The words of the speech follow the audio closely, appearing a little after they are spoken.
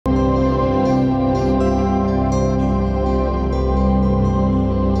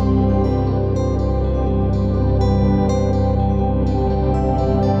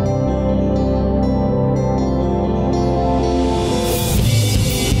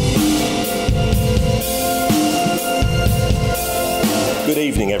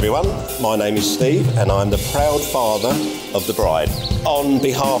evening, everyone. My name is Steve and I'm the proud father of the bride. On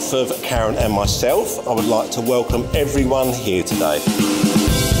behalf of Karen and myself, I would like to welcome everyone here today.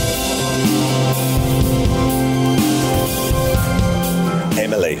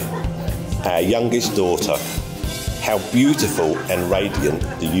 Emily, our youngest daughter. How beautiful and radiant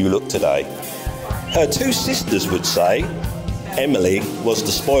do you look today? Her two sisters would say Emily was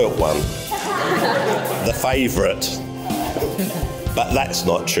the spoilt one, the favourite. But that's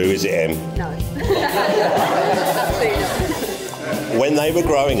not true, is it, Em? No. Absolutely not. When they were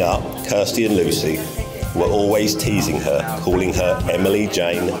growing up, Kirsty and Lucy were always teasing her, calling her Emily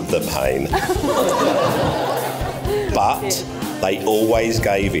Jane the Pain. But they always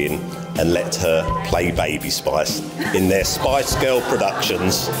gave in and let her play Baby Spice in their Spice Girl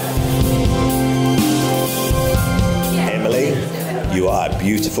productions. Emily, you are a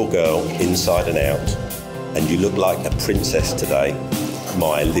beautiful girl inside and out. And you look like a princess today,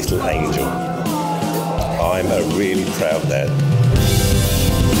 my little angel. I'm a really proud dad.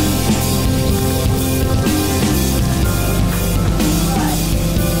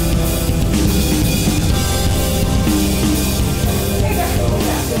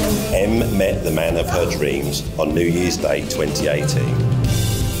 Em met the man of her dreams on New Year's Day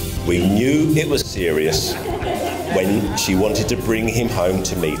 2018. We knew it was serious when she wanted to bring him home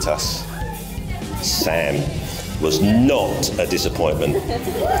to meet us. Sam was not a disappointment.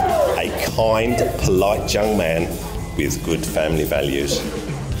 A kind, polite young man with good family values.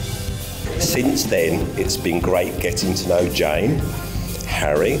 Since then, it's been great getting to know Jane,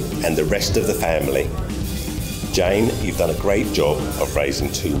 Harry, and the rest of the family. Jane, you've done a great job of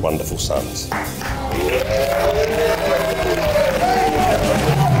raising two wonderful sons.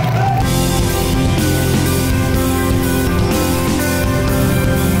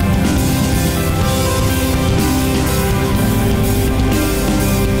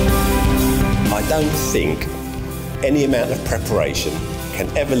 I don't think any amount of preparation can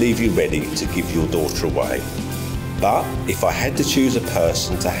ever leave you ready to give your daughter away. But if I had to choose a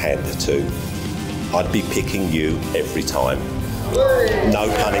person to hand her to, I'd be picking you every time. No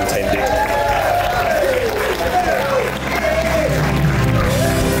pun intended.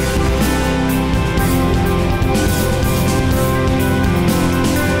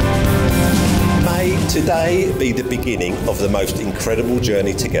 May today be the beginning of the most incredible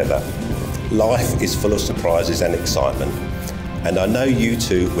journey together. Life is full of surprises and excitement, and I know you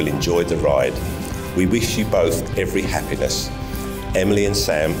two will enjoy the ride. We wish you both every happiness. Emily and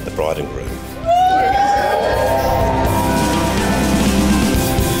Sam, the bride and groom.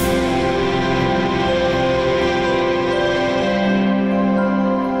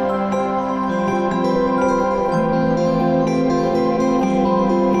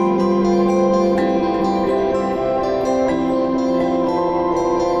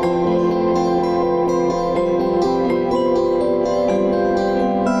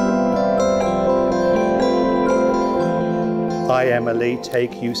 I, Emily,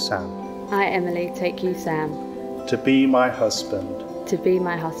 take you, Sam. I, Emily, take you, Sam. To be my husband. To be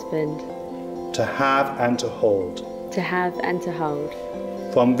my husband. To have and to hold. To have and to hold.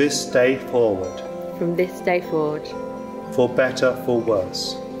 From this day forward. From this day forward. For better, for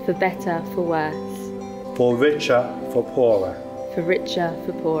worse. For better, for worse. For richer, for poorer. For richer,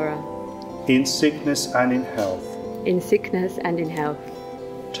 for poorer. In sickness and in health. In sickness and in health.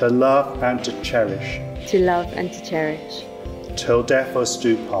 To love and to cherish. To love and to cherish. Till death us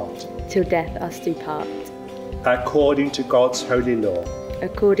do part. Till death us do part. According to God's holy law.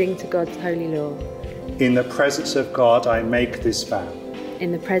 According to God's holy law. In the presence of God I make this vow.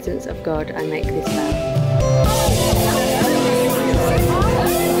 In the presence of God I make this vow.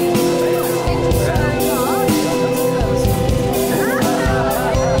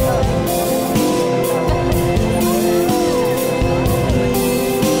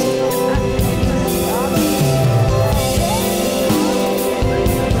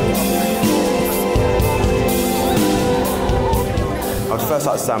 I'd first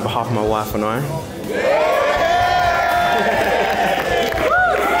like to say on behalf of my wife and I,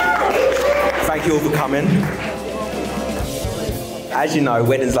 thank you all for coming. As you know,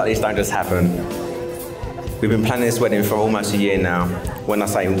 weddings like this don't just happen. We've been planning this wedding for almost a year now. When I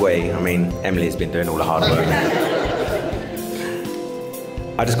say we, I mean Emily's been doing all the hard work.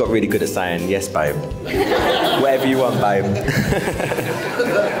 I just got really good at saying, yes, babe. Whatever you want, babe.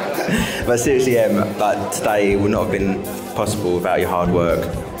 But seriously, like today would not have been possible without your hard work,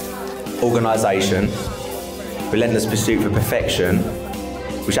 organisation, relentless pursuit for perfection,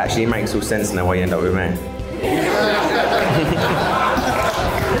 which actually makes all sense now why you end up with me.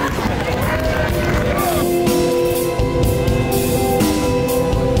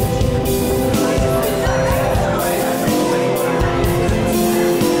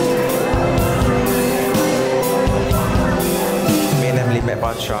 met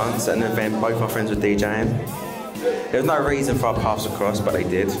by chance at an event. Both my friends were DJing. There was no reason for our paths to cross, but they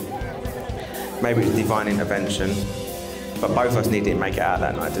did. Maybe it was divine intervention, but both of us needed to make it out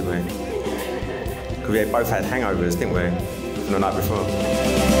that night, didn't we? Because we both had hangovers, didn't we, from the night before?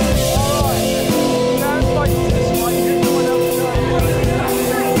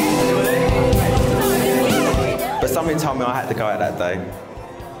 But something told me I had to go out that day,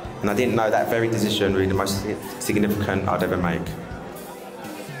 and I didn't know that very decision would be the most significant I'd ever make.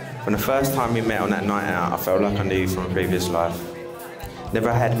 From the first time we met on that night out, I felt like I knew you from a previous life.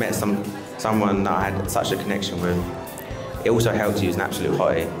 Never had met someone that I had such a connection with. It also helped you as an absolute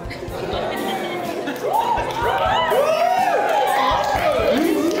hottie.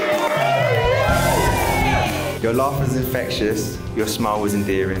 Your laugh was infectious, your smile was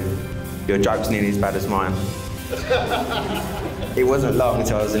endearing, your jokes nearly as bad as mine. It wasn't long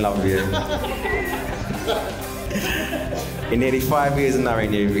until I was in love with you. In nearly 5 years of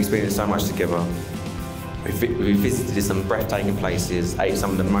knowing you, we've experienced so much together. We visited some breathtaking places, ate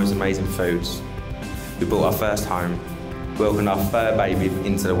some of the most amazing foods. We bought our first home, welcomed our fur baby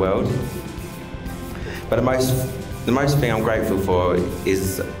into the world. But the most thing I'm grateful for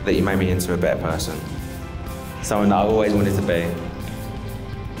is that you made me into a better person. Someone that I've always wanted to be.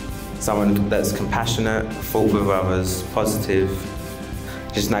 Someone that's compassionate, thoughtful of others, positive,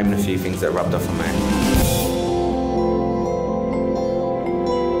 just naming a few things that rubbed off on me.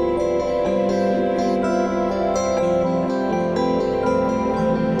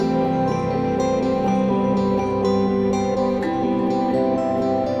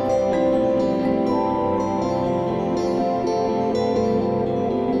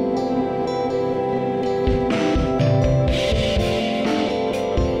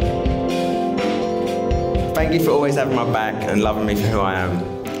 Thank you for always having my back and loving me for who I am.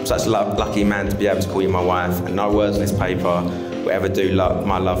 I'm such a lucky man to be able to call you my wife, and no words on this paper will ever do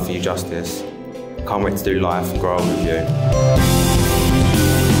my love for you justice. Can't wait to do life and grow old with you.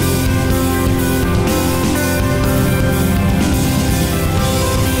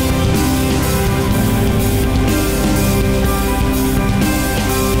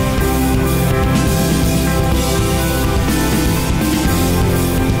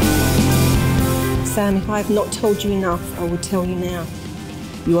 Sam, if I have not told you enough, I will tell you now.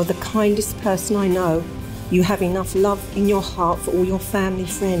 You are the kindest person I know. You have enough love in your heart for all your family,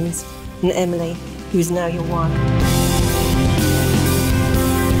 friends, and Emily, who is now your wife.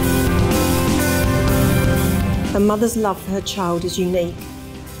 A mother's love for her child is unique.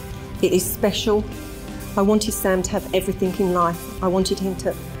 It is special. I wanted Sam to have everything in life. I wanted him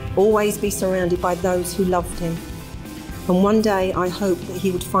to always be surrounded by those who loved him. And one day I hoped that he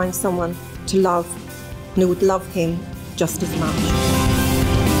would find someone to love and who would love him just as much.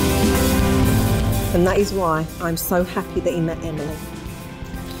 And that is why I'm so happy that he met Emily.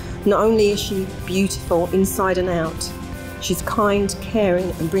 Not only is she beautiful inside and out, she's kind,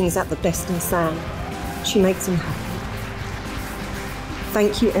 caring, and brings out the best in Sam. She makes him happy.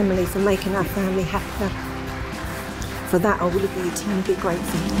 Thank you, Emily, for making our family happier. For that, I will be eternally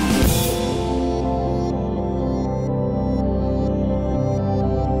grateful.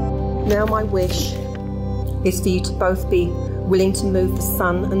 Now my wish is for you to both be willing to move the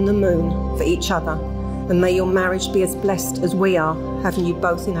sun and the moon for each other, and may your marriage be as blessed as we are, having you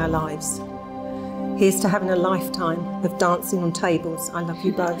both in our lives. Here's to having a lifetime of dancing on tables. I love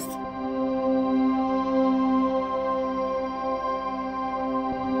you both.